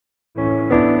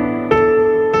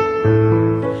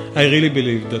I really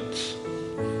believe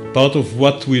that part of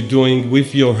what we're doing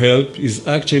with your help is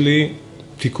actually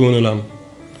tikkun olam.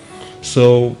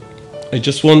 So I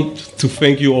just want to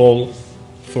thank you all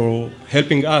for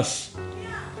helping us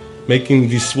making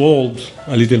this world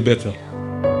a little better.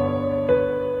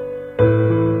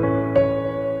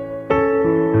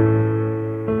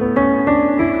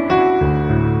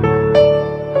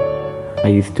 I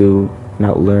used to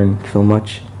not learn so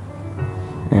much,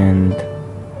 and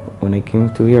when I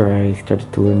came to here, I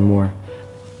started to learn more.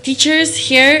 Teachers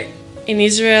here in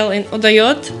Israel, in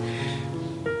Hodayot,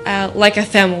 like a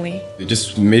family. It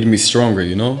just made me stronger,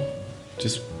 you know?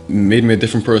 Just made me a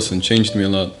different person, changed me a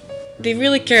lot. They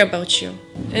really care about you.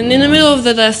 And in the middle of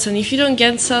the lesson, if you don't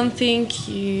get something,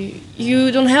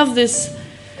 you don't have this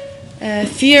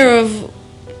fear of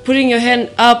putting your hand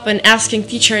up and asking,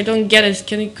 teacher, I don't get it.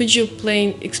 Could you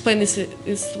explain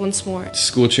this once more?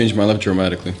 School changed my life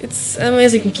dramatically. It's an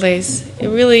amazing place. It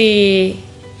really,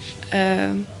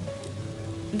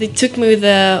 they took me with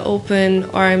open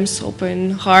arms,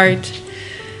 open heart.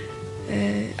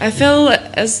 I felt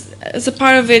as a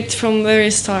part of it from the very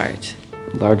start.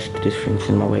 Large difference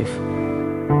in my life.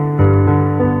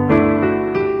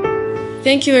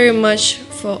 Thank you very much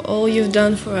for all you've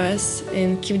done for us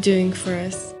and keep doing for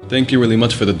us. Thank you really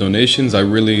much for the donations. I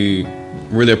really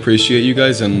appreciate you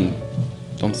guys, and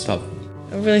don't stop.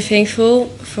 I'm really thankful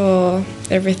for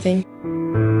everything.